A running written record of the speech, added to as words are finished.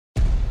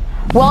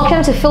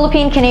Welcome to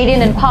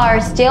Philippine-Canadian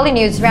Empire's Daily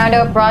News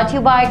Roundup, brought to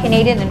you by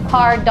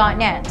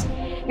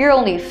CanadianEmpire.net, your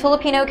only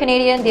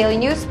Filipino-Canadian daily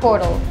news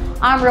portal.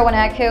 I'm Rowan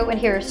Echo, and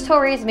here are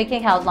stories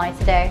making headlines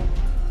today.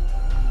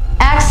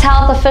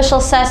 Ex-health official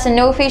says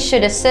Sanofi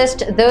should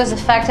assist those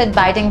affected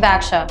by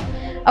Dengvaxia.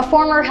 A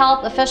former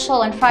health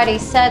official on Friday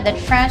said that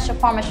French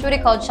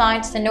pharmaceutical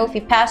giant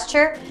Sanofi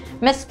Pasteur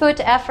misput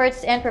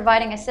efforts in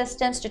providing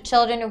assistance to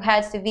children who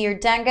had severe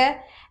dengue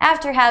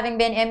after having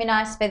been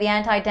immunized by the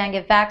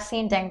anti-dengue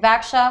vaccine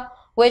Dengvaxia,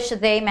 which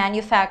they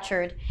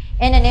manufactured.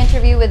 In an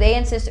interview with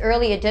ANC's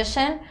Early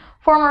Edition,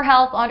 former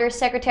Health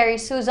Undersecretary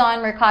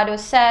Susan Mercado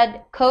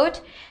said, quote,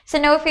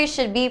 Sanofi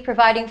should be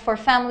providing for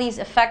families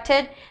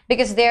affected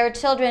because their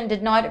children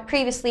did not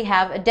previously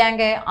have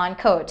dengue,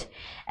 unquote.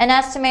 An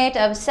estimate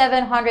of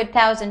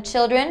 700,000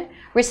 children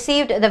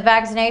received the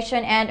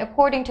vaccination, and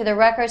according to the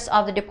records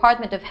of the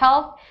Department of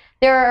Health,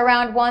 there are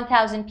around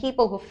 1,000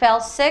 people who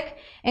fell sick,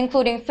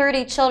 including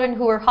 30 children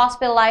who were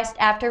hospitalized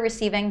after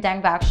receiving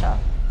Dengvaxia.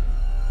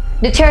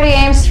 Duterte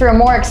aims for a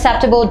more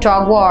acceptable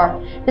drug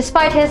war.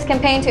 Despite his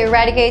campaign to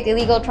eradicate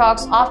illegal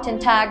drugs often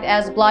tagged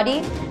as bloody,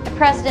 the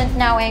president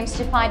now aims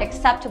to find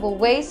acceptable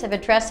ways of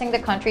addressing the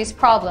country's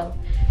problem.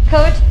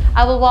 Quote,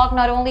 I will walk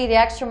not only the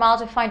extra mile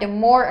to find a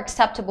more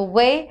acceptable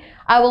way,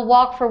 I will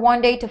walk for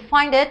one day to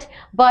find it,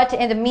 but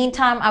in the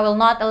meantime, I will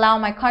not allow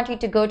my country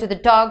to go to the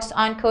dogs,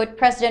 unquote,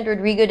 President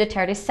Rodrigo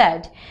Duterte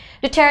said.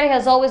 Duterte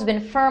has always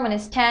been firm on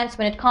his stance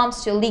when it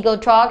comes to illegal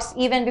drugs,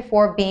 even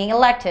before being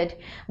elected,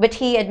 but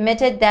he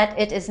admitted that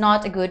it is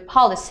not a good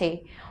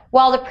policy.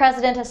 While the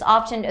president has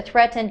often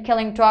threatened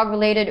killing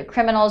drug-related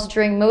criminals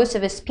during most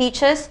of his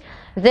speeches,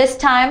 this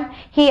time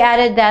he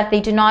added that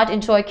they do not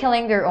enjoy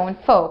killing their own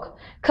folk.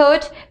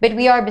 Quote, but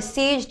we are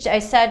besieged, I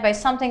said, by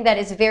something that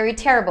is very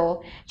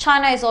terrible.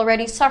 China is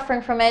already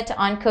suffering from it,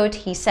 unquote,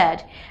 he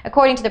said.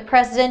 According to the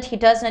president, he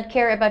does not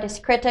care about his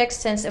critics,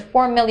 since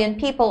 4 million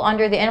people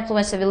under the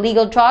influence of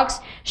illegal drugs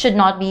should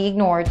not be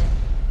ignored.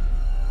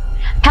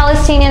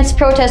 Palestinians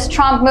protest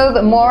Trump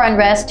move, more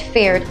unrest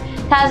feared.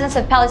 Thousands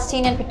of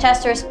Palestinian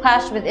protesters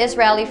clashed with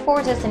Israeli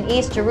forces in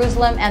East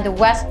Jerusalem and the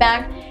West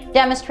Bank.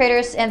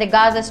 Demonstrators in the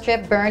Gaza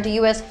Strip burned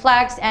U.S.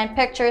 flags and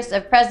pictures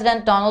of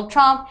President Donald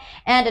Trump,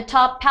 and a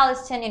top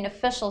Palestinian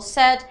official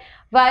said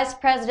Vice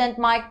President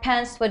Mike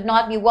Pence would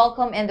not be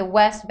welcome in the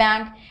West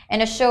Bank.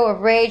 In a show of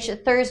rage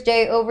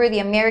Thursday over the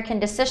American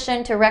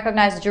decision to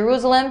recognize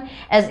Jerusalem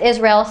as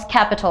Israel's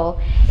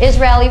capital,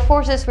 Israeli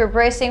forces were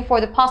bracing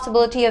for the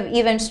possibility of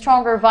even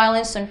stronger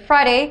violence on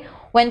Friday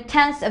when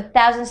tens of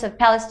thousands of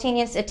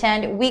Palestinians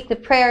attend weekly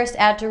prayers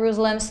at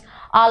Jerusalem's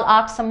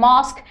Al-Aqsa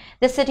Mosque,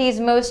 the city's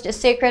most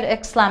sacred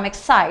Islamic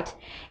site.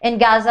 In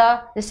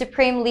Gaza, the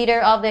supreme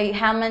leader of the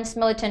Hamas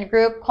militant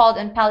group called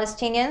on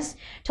Palestinians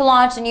to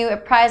launch a new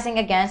uprising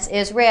against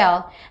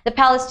Israel. The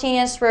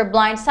Palestinians were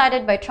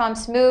blindsided by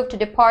Trump's move to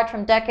depart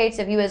from decades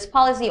of U.S.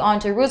 policy on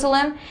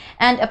Jerusalem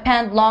and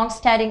append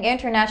long-standing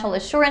international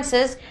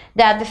assurances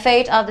that the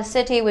fate of the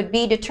city would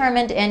be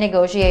determined in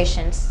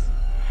negotiations.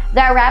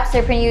 That wraps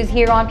up our news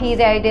here on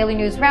PZI Daily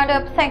News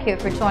Roundup. Thank you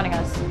for joining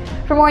us.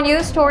 For more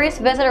news stories,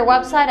 visit our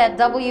website at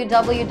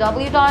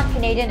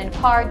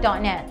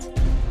www.canadianempire.net.